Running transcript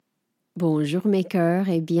Bonjour mes cœurs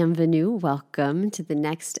et bienvenue. Welcome to the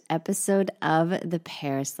next episode of the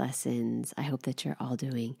Paris Lessons. I hope that you're all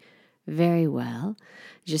doing very well.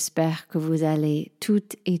 J'espère que vous allez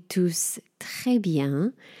toutes et tous très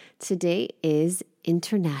bien. Today is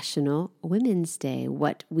International Women's Day,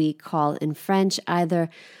 what we call in French either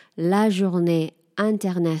La Journée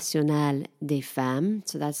Internationale des Femmes.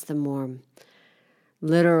 So that's the more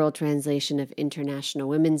literal translation of International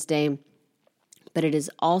Women's Day. But it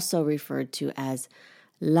is also referred to as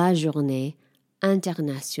La Journée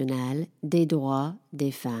Internationale des Droits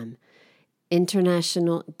des Femmes,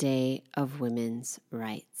 International Day of Women's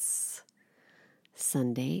Rights,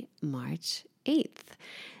 Sunday, March 8th.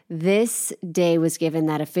 This day was given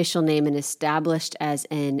that official name and established as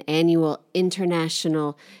an annual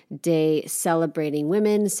international day celebrating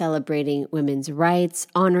women, celebrating women's rights,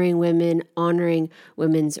 honoring women, honoring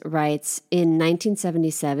women's rights in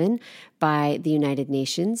 1977 by the United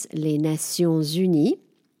Nations, les Nations Unies.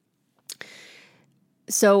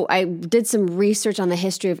 So I did some research on the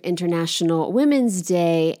history of International Women's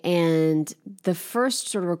Day, and the first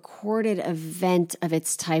sort of recorded event of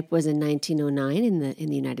its type was in 1909 in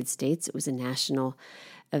the United States. It was a national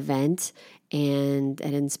event, and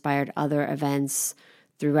it inspired other events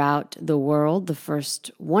throughout the world.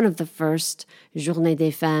 One of the first Journée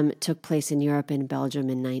des Femmes took place in Europe and Belgium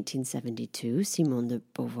in 1972. Simone de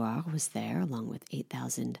Beauvoir was there along with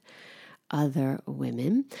 8,000 other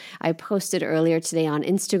women. I posted earlier today on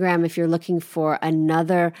Instagram, if you're looking for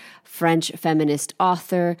another French feminist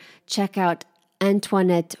author, check out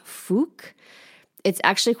Antoinette Fouque. It's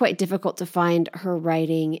actually quite difficult to find her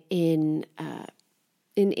writing in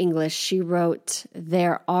English. She wrote,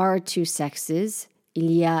 "There are two sexes,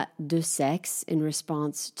 il y a deux sexes," in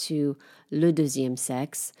response to le deuxième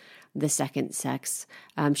sexe, the second sex.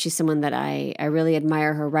 She's someone that I really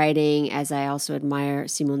admire her writing, as I also admire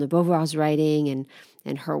Simone de Beauvoir's writing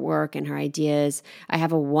and her work and her ideas. I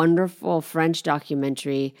have a wonderful French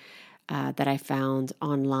documentary that I found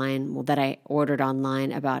online, that I ordered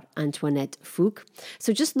online about Antoinette Fouque.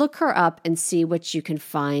 So just look her up and see what you can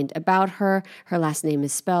find about her. Her last name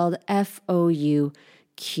is spelled Fouque.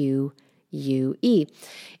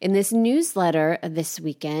 In this newsletter this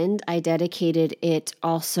weekend, I dedicated it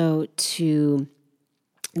also to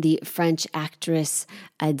the French actress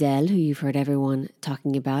Adèle, who you've heard everyone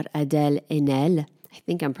talking about, Adèle Haenel. I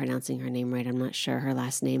think I'm pronouncing her name right. I'm not sure her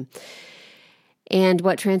last name. And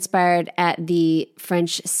what transpired at the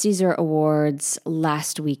French César Awards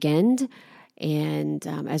last weekend, and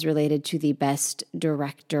as related to the Best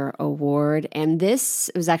Director Award. And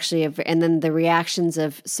this was actually, and then the reactions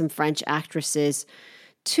of some French actresses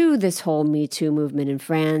to this whole Me Too movement in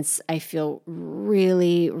France, I feel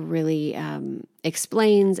really, really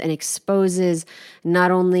explains and exposes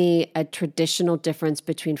not only a traditional difference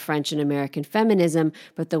between French and American feminism,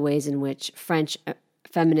 but the ways in which French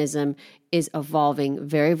feminism is evolving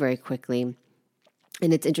very, very quickly.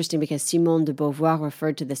 And it's interesting because Simone de Beauvoir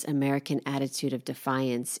referred to this American attitude of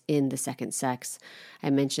defiance in The Second Sex. I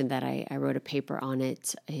mentioned that I wrote a paper on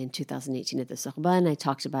it in 2018 at the Sorbonne. I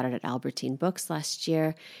talked about it at Albertine Books last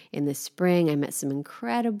year in the spring. I met some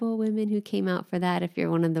incredible women who came out for that. If you're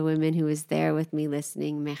one of the women who was there with me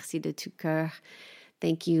listening, merci de tout cœur.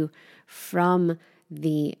 Thank you from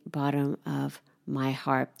the bottom of my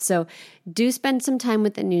heart. So do spend some time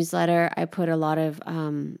with the newsletter. I put a lot of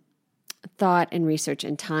thought and research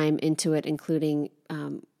and time into it, including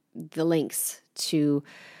the links to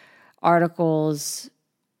articles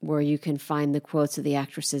where you can find the quotes of the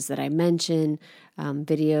actresses that I mentioned,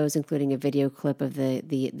 videos, including a video clip of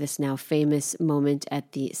this now famous moment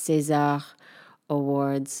at the César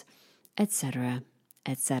Awards, etc.,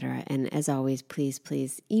 etc. And as always,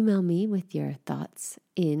 please email me with your thoughts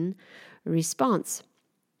in response.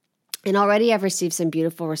 And already I've received some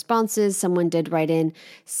beautiful responses. Someone did write in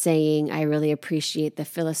saying, I really appreciate the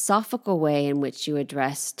philosophical way in which you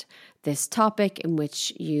addressed this topic, in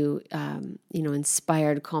which you,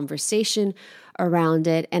 inspired conversation around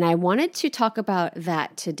it. And I wanted to talk about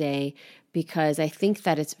that today because I think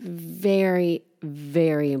that it's very,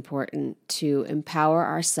 very important to empower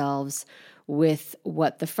ourselves with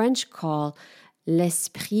what the French call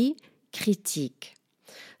l'esprit critique.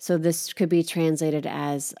 So this could be translated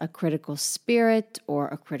as a critical spirit or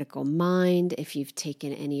a critical mind. If you've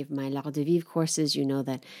taken any of my L'Art de Vivre courses, you know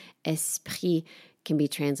that esprit can be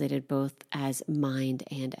translated both as mind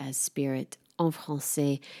and as spirit en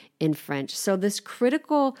français in French. So this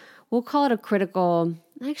critical, we'll call it a critical,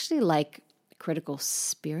 I actually like critical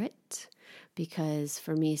spirit, because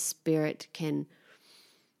for me, spirit can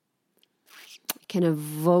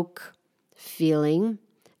evoke feeling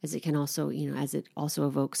as it can also, as it also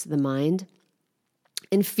evokes the mind.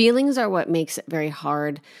 And feelings are what makes it very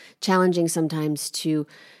hard, challenging sometimes to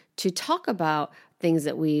talk about things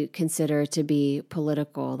that we consider to be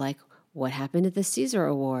political, like what happened at the Caesar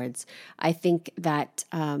Awards. I think that,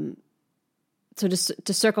 so just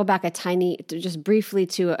to circle back just briefly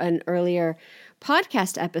to an earlier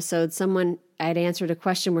podcast episode, I'd answered a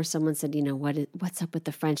question where someone said, what's up with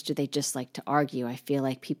the French? Do they just like to argue? I feel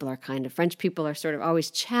like French people are sort of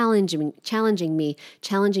always challenging me,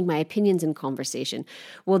 challenging my opinions in conversation.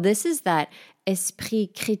 Well, this is that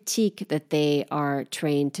esprit critique that they are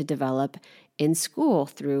trained to develop in school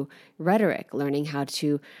through rhetoric, learning how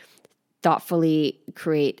to thoughtfully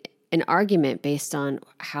create an argument based on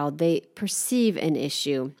how they perceive an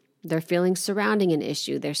issue, their feelings surrounding an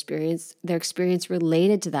issue, their experience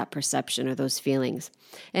related to that perception or those feelings,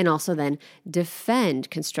 and also then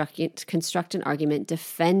construct an argument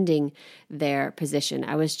defending their position.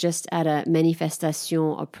 I was just at a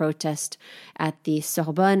manifestation, a protest at the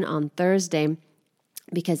Sorbonne on Thursday,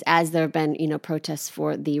 because as there have been, protests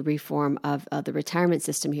for the reform of the retirement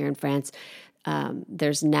system here in France,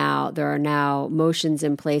 there are now motions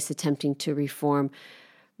in place attempting to reform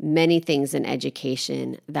many things in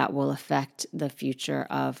education that will affect the future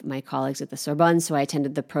of my colleagues at the Sorbonne. So I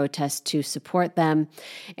attended the protest to support them.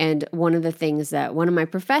 And one of the things that one of my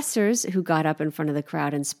professors who got up in front of the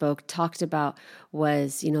crowd and spoke talked about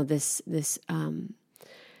was, this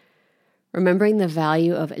remembering the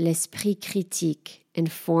value of l'esprit critique and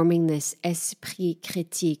forming this esprit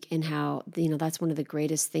critique, and how, that's one of the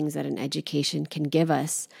greatest things that an education can give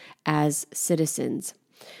us as citizens.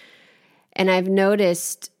 And I've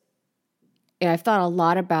thought a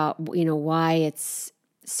lot about, why it's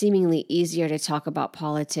seemingly easier to talk about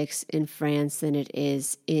politics in France than it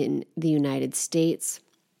is in the United States.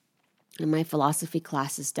 And my philosophy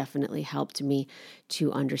classes definitely helped me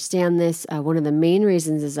to understand this. One of the main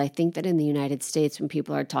reasons is I think that in the United States, when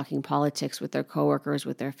people are talking politics with their coworkers,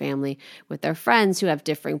 with their family, with their friends who have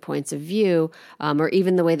differing points of view, or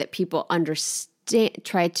even the way that people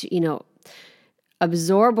try to,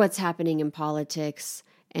 absorb what's happening in politics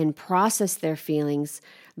and process their feelings,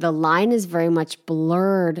 the line is very much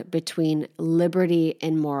blurred between liberty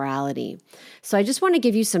and morality. So I just want to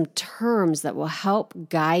give you some terms that will help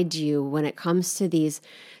guide you when it comes to these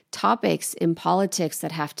topics in politics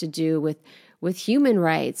that have to do with human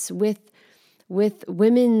rights, with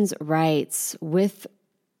women's rights, with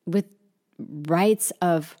rights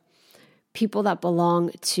of people that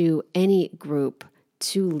belong to any group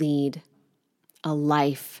to lead a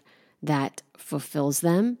life that fulfills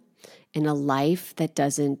them, and a life that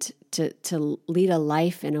doesn't, to lead a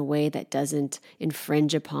life in a way that doesn't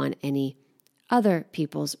infringe upon any other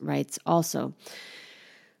people's rights also.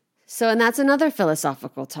 So, and that's another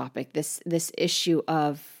philosophical topic, this issue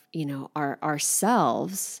of,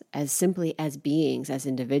 ourselves as simply as beings, as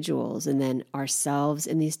individuals, and then ourselves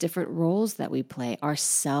in these different roles that we play,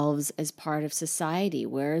 ourselves as part of society.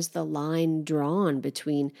 Where is the line drawn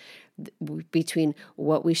between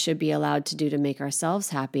what we should be allowed to do to make ourselves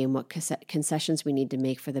happy and what concessions we need to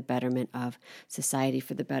make for the betterment of society,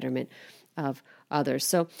 for the betterment of others?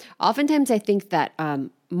 So oftentimes I think that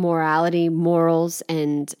morality, morals,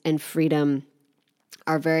 and freedom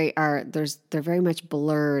they're very much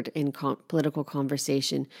blurred in political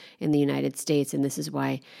conversation in the United States, and this is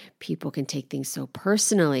why people can take things so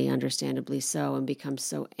personally, understandably so, and become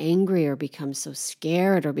so angry or become so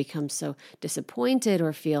scared or become so disappointed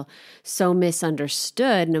or feel so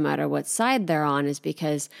misunderstood no matter what side they're on, is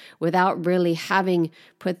because without really having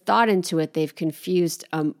put thought into it, they've confused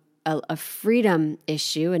a freedom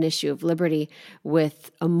issue, an issue of liberty,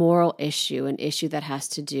 with a moral issue, an issue that has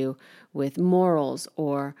to do with morals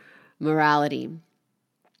or morality.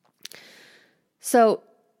 So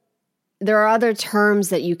there are other terms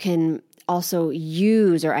that you can also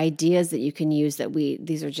use, or ideas that you can use,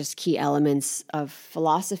 these are just key elements of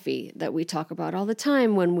philosophy that we talk about all the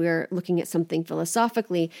time when we're looking at something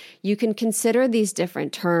philosophically. You can consider these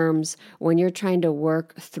different terms when you're trying to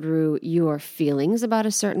work through your feelings about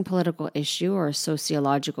a certain political issue or a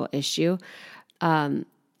sociological issue. And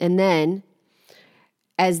then,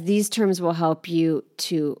 as these terms will help you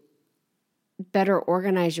to better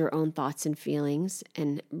organize your own thoughts and feelings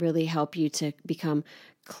and really help you to become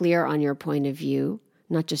clear on your point of view,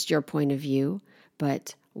 not just your point of view,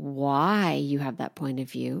 but why you have that point of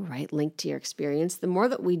view, right? Linked to your experience. The more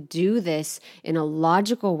that we do this in a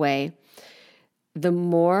logical way, the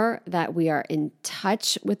more that we are in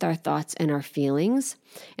touch with our thoughts and our feelings,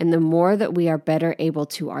 and the more that we are better able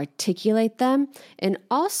to articulate them, and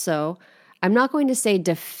also I'm not going to say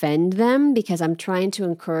defend them, because I'm trying to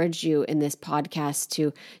encourage you in this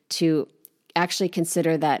podcast to actually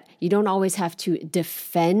consider that you don't always have to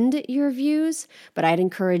defend your views, but I'd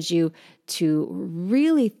encourage you to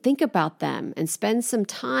really think about them and spend some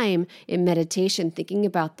time in meditation thinking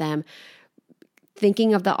about them,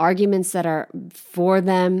 thinking of the arguments that are for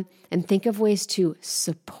them, and think of ways to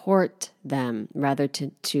support them rather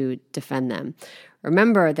to defend them.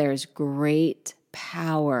 Remember, there's great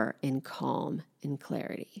power in calm and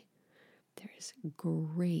clarity. There's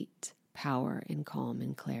great power in calm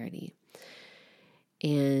and clarity.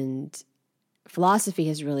 And philosophy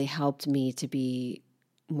has really helped me to be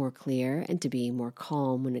more clear and to be more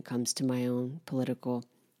calm when it comes to my own political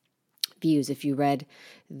views. If you read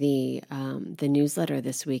the newsletter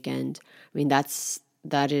this weekend, I mean,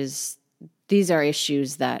 these are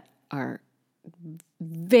issues that are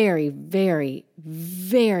very, very,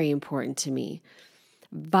 very important to me.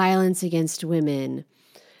 Violence against women,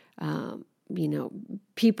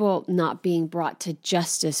 people not being brought to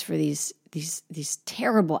justice for these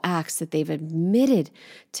terrible acts that they've admitted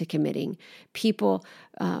to committing, people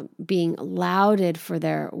being lauded for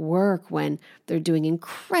their work when they're doing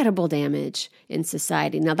incredible damage in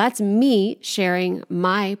society. Now, that's me sharing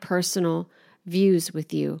my personal views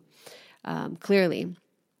with you, clearly.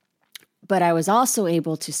 But I was also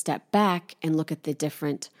able to step back and look at the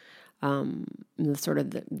different, the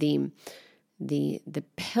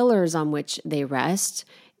pillars on which they rest,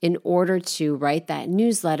 in order to write that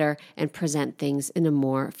newsletter and present things in a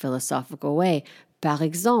more philosophical way. Par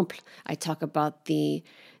exemple, I talk about the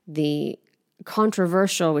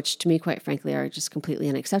controversial, which to me, quite frankly, are just completely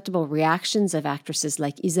unacceptable, reactions of actresses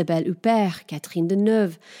like Isabelle Huppert, Catherine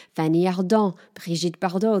Deneuve, Fanny Ardant, Brigitte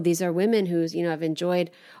Bardot. These are women who, have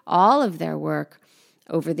enjoyed all of their work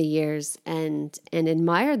over the years and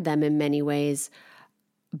admired them in many ways.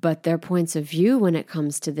 But their points of view when it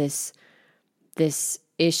comes to this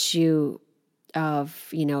issue of,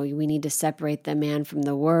 we need to separate the man from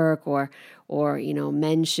the work, or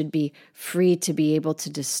men should be free to be able to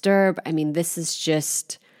disturb. I mean, this is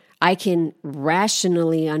just, I can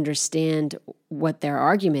rationally understand what their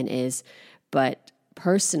argument is, but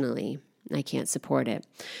personally, I can't support it.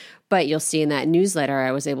 But you'll see in that newsletter,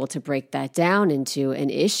 I was able to break that down into an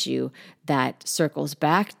issue that circles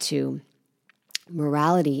back to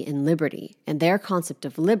morality and liberty. And their concept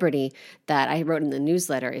of liberty that I wrote in the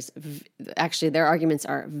newsletter is actually, their arguments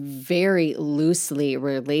are very loosely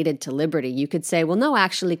related to liberty. You could say, well, no,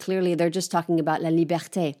 actually, clearly they're just talking about la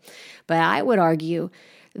liberté. But I would argue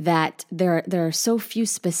that there are so few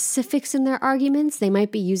specifics in their arguments, they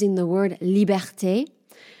might be using the word liberté.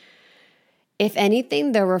 If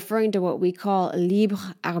anything, they're referring to what we call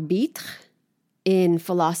libre arbitre in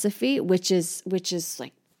philosophy, which is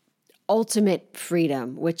like ultimate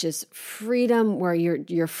freedom, which is freedom where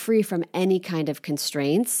you're free from any kind of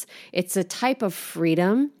constraints. It's a type of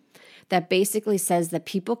freedom that basically says that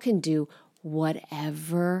people can do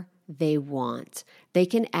whatever they want. They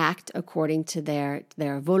can act according to their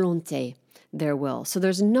volonté, their will. So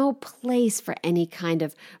there's no place for any kind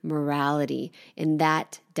of morality in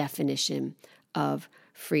that definition of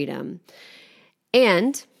freedom.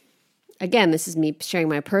 And again, this is me sharing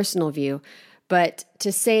my personal view, but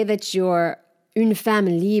to say that you're une femme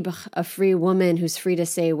libre, a free woman who's free to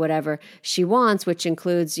say whatever she wants, which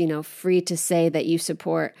includes, free to say that you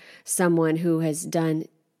support someone who has done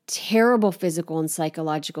terrible physical and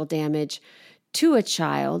psychological damage to a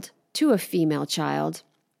child, to a female child,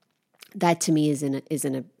 that to me is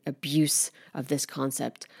an abuse of this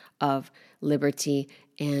concept of liberty.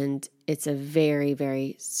 And it's a very,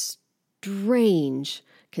 very strange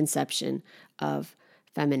conception of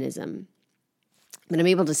feminism. But I'm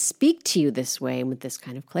able to speak to you this way and with this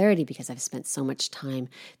kind of clarity because I've spent so much time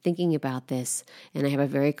thinking about this, and I have a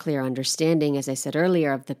very clear understanding, as I said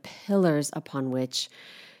earlier, of the pillars upon which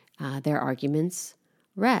their arguments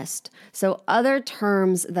rest. So other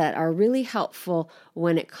terms that are really helpful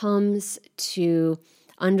when it comes to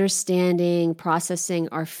understanding, processing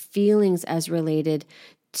our feelings as related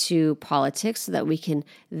to politics, so that we can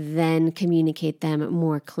then communicate them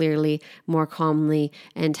more clearly, more calmly,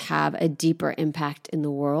 and have a deeper impact in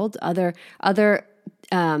the world. Other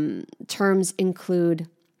terms include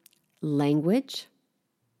language,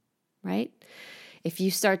 right? If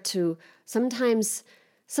you start to, sometimes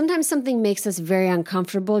something makes us very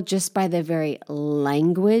uncomfortable just by the very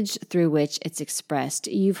language through which it's expressed.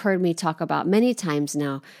 You've heard me talk about many times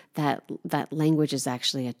now that language is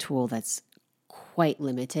actually a tool that's quite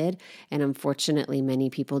limited. And unfortunately, many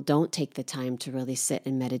people don't take the time to really sit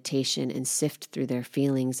in meditation and sift through their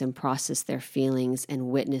feelings and process their feelings and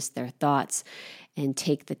witness their thoughts and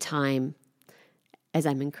take the time as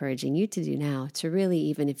I'm encouraging you to do now, to really,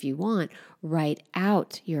 even if you want, write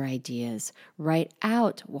out your ideas, write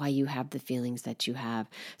out why you have the feelings that you have,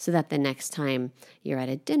 so that the next time you're at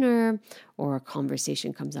a dinner or a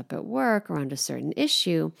conversation comes up at work around a certain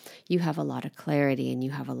issue, you have a lot of clarity and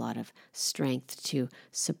you have a lot of strength to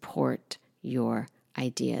support your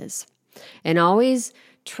ideas. And always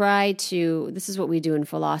try to, this is what we do in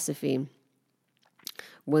philosophy,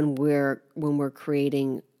 when we're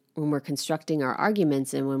constructing our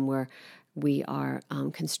arguments and when we are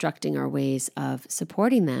constructing our ways of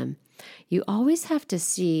supporting them, you always have to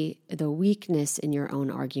see the weakness in your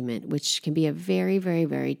own argument, which can be a very, very,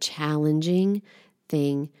 very challenging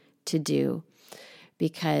thing to do,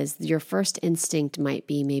 because your first instinct might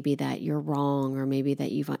be maybe that you're wrong, or maybe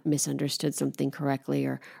that you've misunderstood something correctly,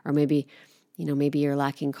 or maybe you're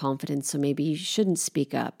lacking confidence, so maybe you shouldn't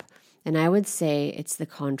speak up. And I would say it's the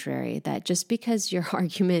contrary, that just because your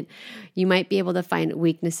argument, you might be able to find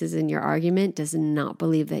weaknesses in your argument, does not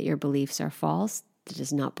believe that your beliefs are false, that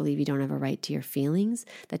does not believe you don't have a right to your feelings,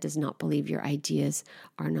 that does not believe your ideas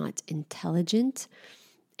are not intelligent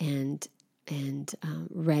and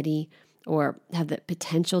ready, or have the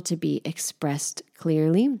potential to be expressed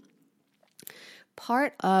clearly.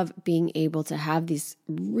 Part of being able to have these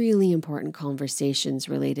really important conversations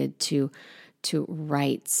related to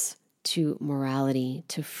rights, to morality,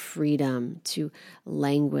 to freedom, to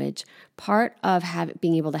language. Part of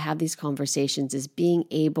being able to have these conversations is being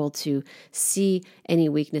able to see any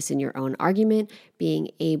weakness in your own argument, being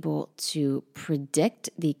able to predict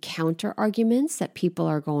the counter arguments that people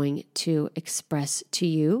are going to express to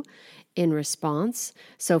you in response.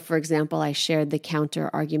 So, for example, I shared the counter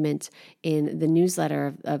argument in the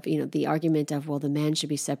newsletter of the argument of, well, the man should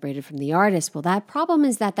be separated from the artist. Well, that problem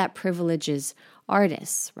is that privileges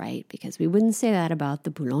artists, right? Because we wouldn't say that about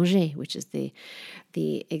the boulanger, which is the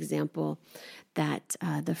example that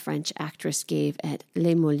the French actress gave at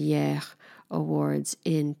Les Molières Awards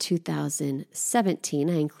in 2017.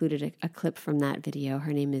 I included a clip from that video.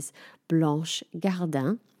 Her name is Blanche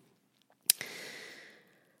Gardin.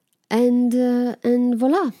 And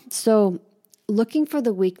voila. So looking for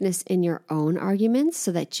the weakness in your own arguments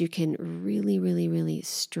so that you can really, really, really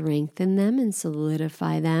strengthen them and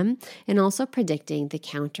solidify them, and also predicting the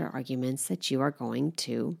counter arguments that you are going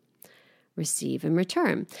to receive in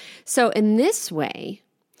return. So in this way,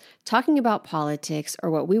 talking about politics,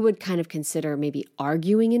 or what we would kind of consider maybe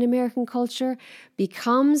arguing in American culture,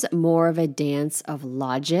 becomes more of a dance of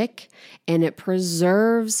logic, and it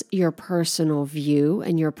preserves your personal view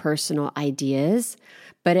and your personal ideas,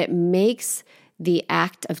 but it makes the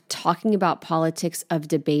act of talking about politics, of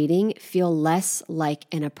debating, feel less like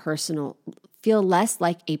a personal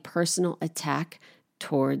attack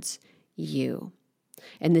towards you.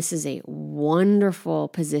 And this is a wonderful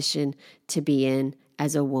position to be in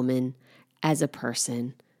as a woman, as a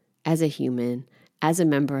person, as a human, as a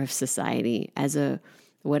member of society, as a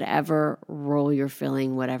whatever role you're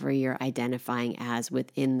filling, whatever you're identifying as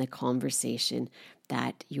within the conversation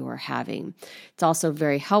that you're having. It's also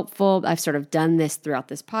very helpful. I've sort of done this throughout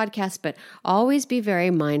this podcast, but always be very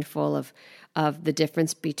mindful of the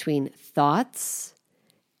difference between thoughts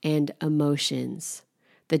and emotions,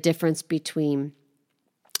 the difference between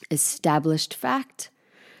established fact,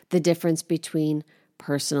 the difference between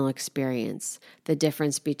personal experience, the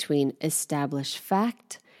difference between established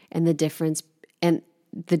fact, and the difference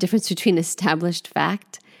between established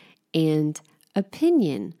fact and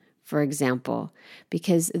opinion, for example.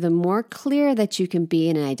 Because the more clear that you can be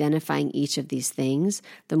in identifying each of these things,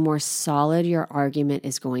 the more solid your argument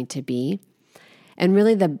is going to be. And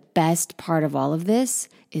really the best part of all of this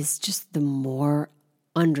is just the more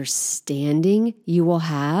understanding you will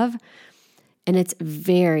have. And it's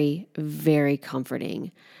very, very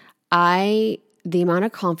comforting. The amount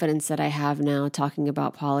of confidence that I have now talking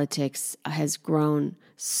about politics has grown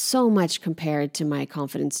so much compared to my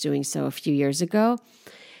confidence doing so a few years ago.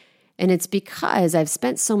 And it's because I've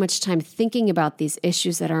spent so much time thinking about these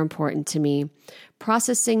issues that are important to me,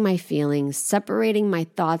 processing my feelings, separating my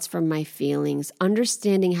thoughts from my feelings,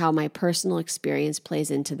 understanding how my personal experience plays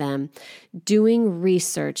into them, doing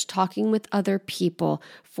research, talking with other people,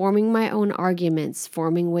 forming my own arguments,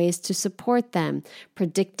 forming ways to support them,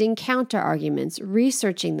 predicting counter arguments,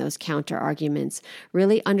 researching those counter arguments,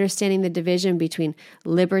 really understanding the division between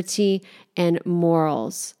liberty and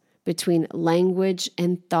morals, between language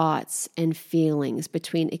and thoughts and feelings,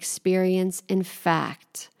 between experience and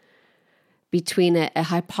fact, between a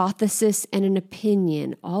hypothesis and an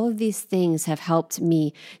opinion. All of these things have helped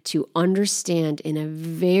me to understand in a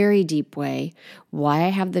very deep way why I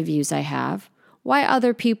have the views I have, why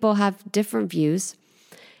other people have different views,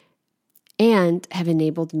 and have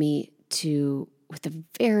enabled me to, with a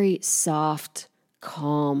very soft,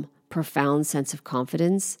 calm, profound sense of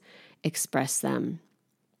confidence, express them.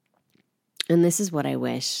 And this is what I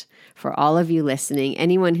wish for all of you listening,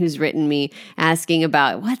 anyone who's written me asking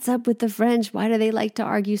about what's up with the French, why do they like to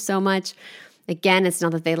argue so much? Again, it's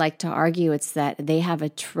not that they like to argue, it's that they have a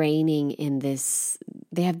training in this,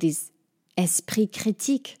 they have these esprit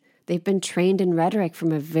critique. They've been trained in rhetoric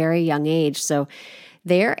from a very young age. So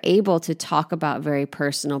they're able to talk about very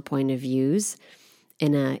personal point of views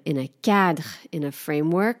in a cadre, in a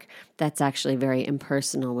framework that's actually very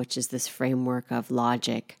impersonal, which is this framework of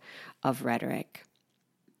logic, of rhetoric.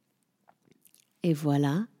 Et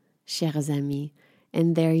voilà, chers amis.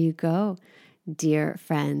 And there you go, dear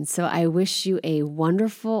friends. So I wish you a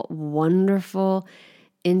wonderful, wonderful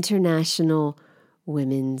International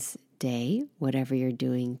Women's Day, whatever you're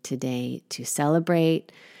doing today to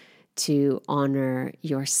celebrate, to honor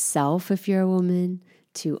yourself if you're a woman,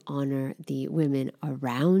 to honor the women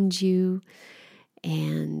around you.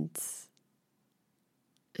 And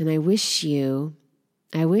I wish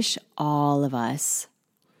all of us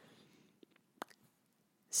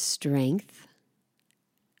strength,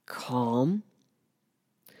 calm,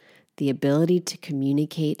 the ability to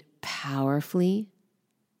communicate powerfully,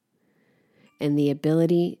 and the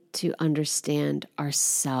ability to understand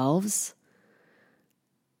ourselves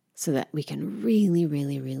so that we can really,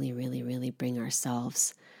 really, really, really, really bring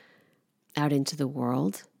ourselves out into the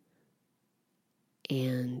world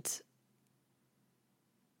and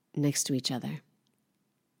next to each other.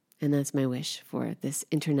 And that's my wish for this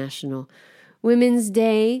International Women's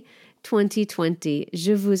Day 2020.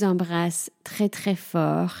 Je vous embrasse très, très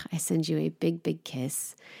fort. I send you a big, big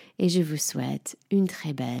kiss. Et je vous souhaite une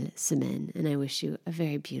très belle semaine. And I wish you a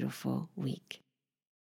very beautiful week.